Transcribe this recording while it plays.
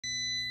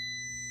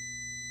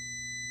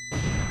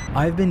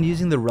I've been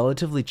using the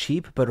relatively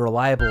cheap but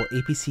reliable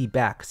APC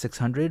Back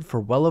 600 for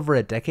well over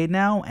a decade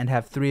now and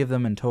have 3 of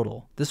them in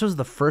total. This was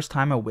the first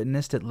time I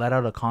witnessed it let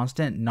out a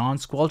constant,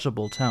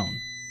 non-squelchable tone.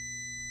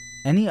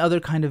 Any other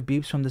kind of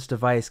beeps from this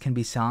device can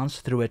be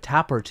silenced through a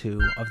tap or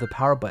two of the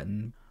power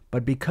button,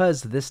 but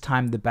because this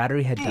time the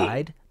battery had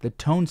died, the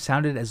tone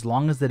sounded as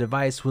long as the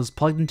device was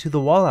plugged into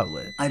the wall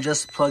outlet. I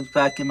just plugged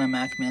back in my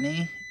Mac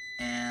Mini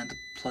and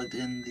plugged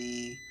in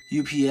the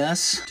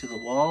UPS to the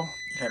wall.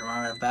 It had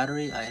run out of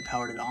battery. I had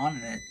powered it on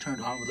and it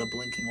turned on with a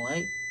blinking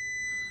light.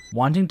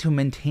 Wanting to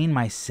maintain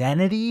my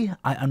sanity,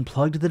 I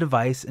unplugged the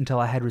device until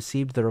I had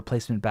received the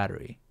replacement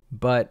battery.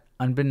 But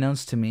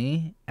unbeknownst to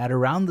me, at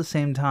around the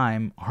same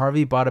time,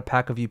 Harvey bought a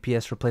pack of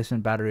UPS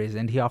replacement batteries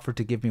and he offered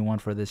to give me one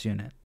for this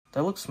unit.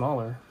 That looks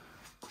smaller.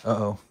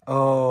 Uh-oh.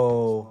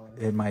 Oh,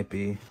 it might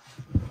be.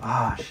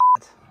 Ah, shit.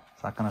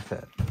 It's not gonna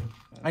fit.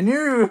 I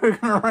knew we were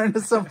gonna run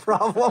into some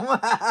problem.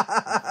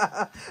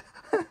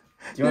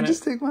 Do you want to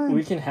just take mine?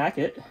 We can hack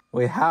it.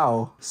 Wait,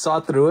 how? Saw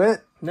through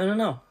it?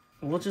 No.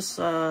 We'll just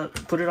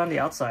put it on the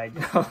outside.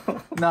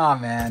 Nah,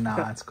 man.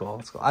 Nah, it's cool.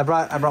 It's cool. I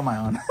brought my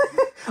own.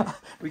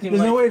 We can.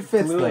 There's no way it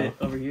fits glue though. it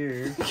over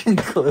here. You can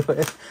glue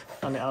it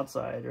On the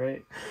outside,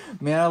 right?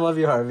 Man, I love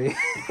you, Harvey.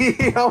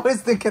 You're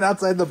always thinking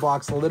outside the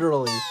box,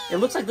 literally. It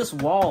looks like this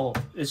wall.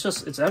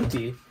 It's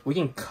empty. We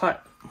can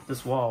cut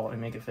this wall and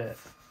make it fit.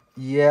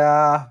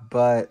 Yeah,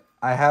 but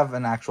I have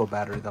an actual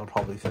battery that'll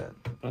probably fit.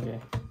 Okay.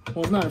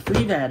 Well, it's not a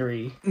free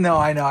battery. No,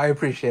 I know. I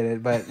appreciate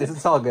it, but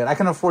it's all good. I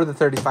can afford the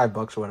 35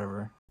 bucks or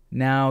whatever.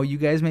 Now, you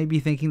guys may be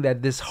thinking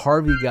that this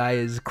Harvey guy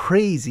is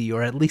crazy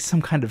or at least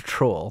some kind of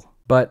troll.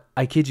 But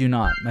I kid you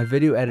not, my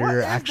video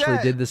editor actually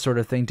did this sort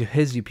of thing to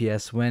his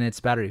UPS when its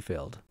battery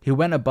failed. He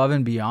went above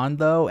and beyond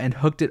though and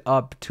hooked it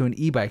up to an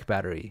e-bike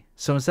battery.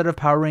 So instead of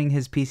powering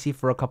his PC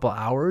for a couple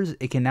hours,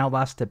 it can now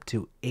last up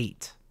to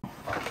 8.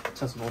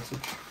 Test voltage.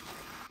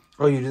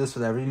 Oh, you do this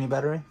with every new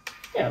battery?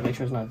 Yeah, make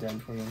sure it's not dead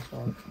before you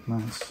install it.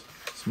 Nice.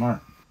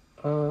 Smart.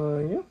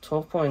 Yeah,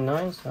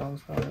 12.9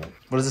 sounds about right.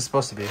 What is this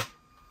supposed to be?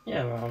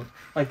 Yeah, around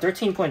like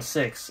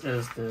 13.6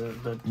 is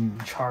the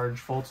charge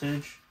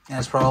voltage. And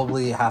it's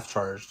probably half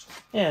charged.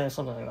 Yeah,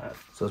 something like that.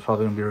 So it's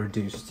probably going to be a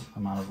reduced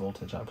amount of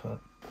voltage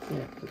output.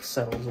 Yeah, it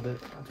settles a bit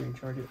after you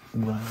charge it.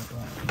 Right.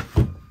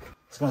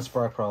 It's going to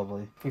spark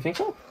probably. You think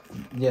so?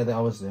 Yeah, they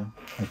always do,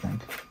 I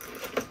think.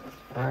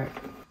 Alright.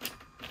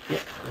 Yeah,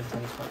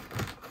 that's fine.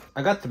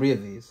 I got 3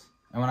 of these.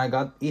 And when I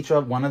got each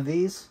of one of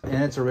these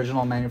in its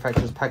original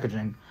manufacturer's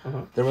packaging,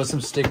 there was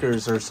some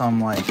stickers or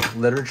some like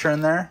literature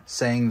in there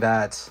saying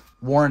that,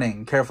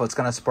 warning, careful, it's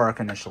gonna spark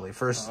initially.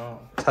 First,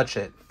 touch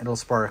it, it'll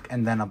spark,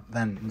 and then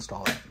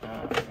install it.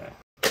 Okay.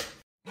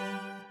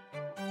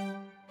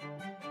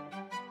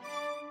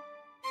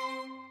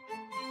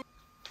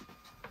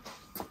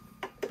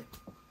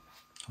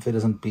 If it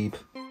doesn't beep.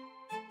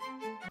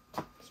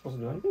 Supposed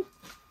to do anything?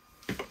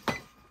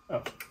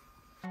 Oh.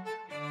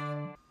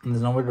 And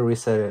there's nowhere to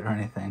reset it or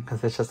anything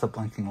because it's just a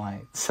blinking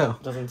light. So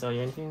doesn't tell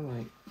you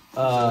anything,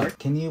 like.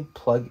 Can you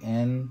plug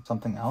in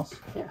something else?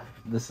 Yeah.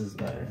 This is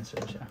battery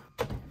insert, yeah.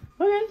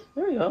 Okay,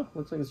 there we go.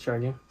 Looks like it's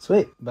charging.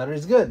 Sweet,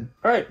 battery's good.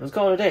 All right, let's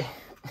call it a day.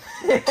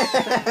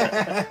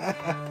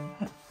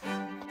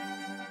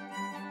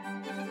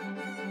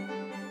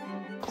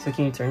 So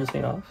can you turn this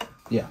thing off?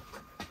 Yeah.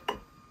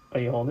 Oh,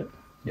 you hold it?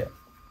 Yeah.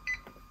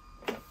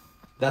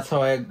 That's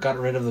how I got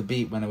rid of the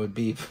beep when it would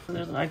beep.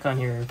 There's an icon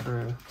here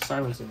for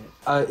silencing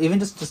it. Even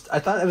just I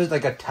thought it was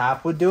like a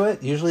tap would do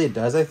it. Usually it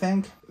does, I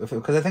think.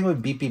 Because I think it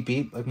would beep, beep,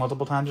 beep like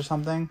multiple times or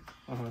something.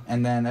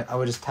 And then I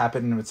would just tap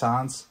it and it would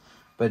silence.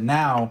 But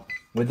now,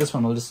 with this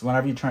one,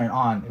 whenever you turn it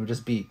on, it would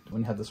just beep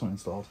when you have this one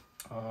installed.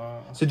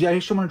 So do you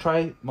actually want to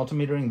try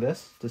multimetering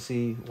this to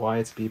see why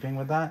it's beeping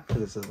with that?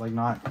 Because it's like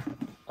not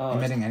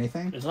emitting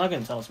anything? It's not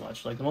going to tell us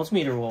much. Like the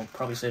multimeter will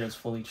probably say that it's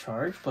fully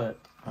charged, but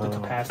the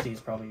capacity is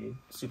probably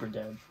super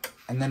dead.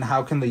 And then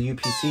how can the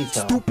UPC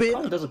tell? Stupid!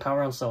 Probably does a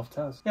power on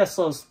self-test. Yeah,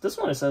 so this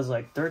one it says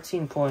like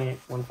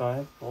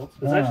 13.15 volts.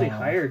 It's actually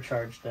higher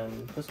charge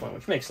than this one,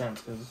 which makes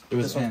sense because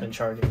this one's been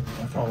charging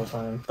all the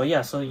time. But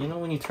yeah, so you know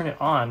when you turn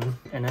it on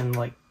and then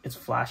like it's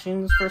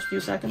flashing the first few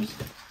seconds,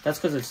 that's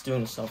because it's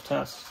doing a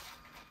self-test.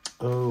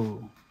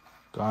 Oh,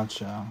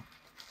 gotcha.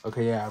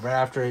 Okay, yeah, right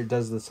after it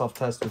does the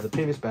self-test with the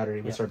previous battery,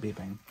 we start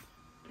beeping.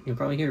 You'll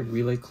probably hear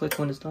relay click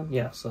when it's done.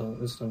 Yeah, so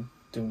it's done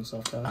doing the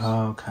self-test.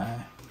 Okay.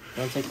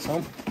 You want to take this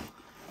home?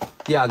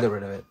 Yeah, I'll get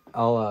rid of it.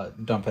 I'll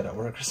dump it at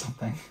work or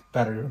something.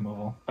 Battery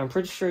removal. I'm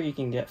pretty sure you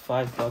can get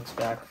 $5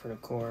 back for the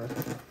core.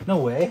 No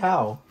way,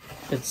 how?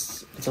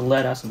 It's a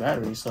lead acid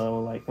battery,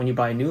 so like when you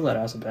buy a new lead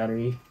acid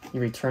battery,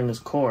 you return this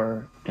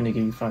core and they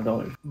give you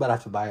 $5. But I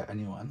have to buy a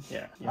new one.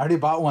 Yeah. I already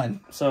bought one.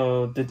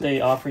 So did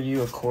they offer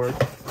you a core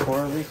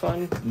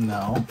refund?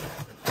 No.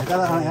 I got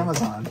that on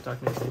Amazon.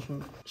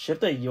 Documentation.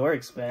 Shipped at your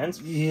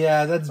expense?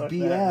 Yeah, that's Fuck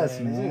BS,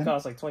 that, man. It's gonna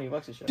cost like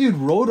 $20 to ship. Dude,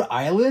 Rhode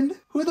Island?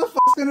 Who the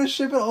fuck's gonna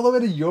ship it all the way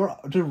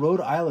to Rhode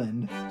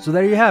Island? So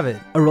there you have it.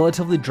 A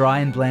relatively dry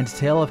and bland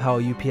tale of how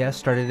UPS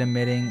started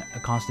emitting a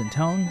constant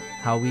tone,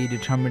 how we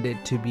determined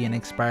it to be an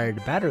expired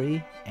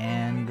battery,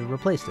 and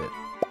replaced it.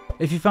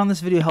 If you found this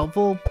video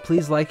helpful,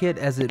 please like it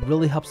as it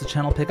really helps the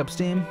channel pick up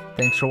steam.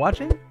 Thanks for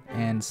watching,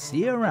 and see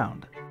you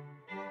around.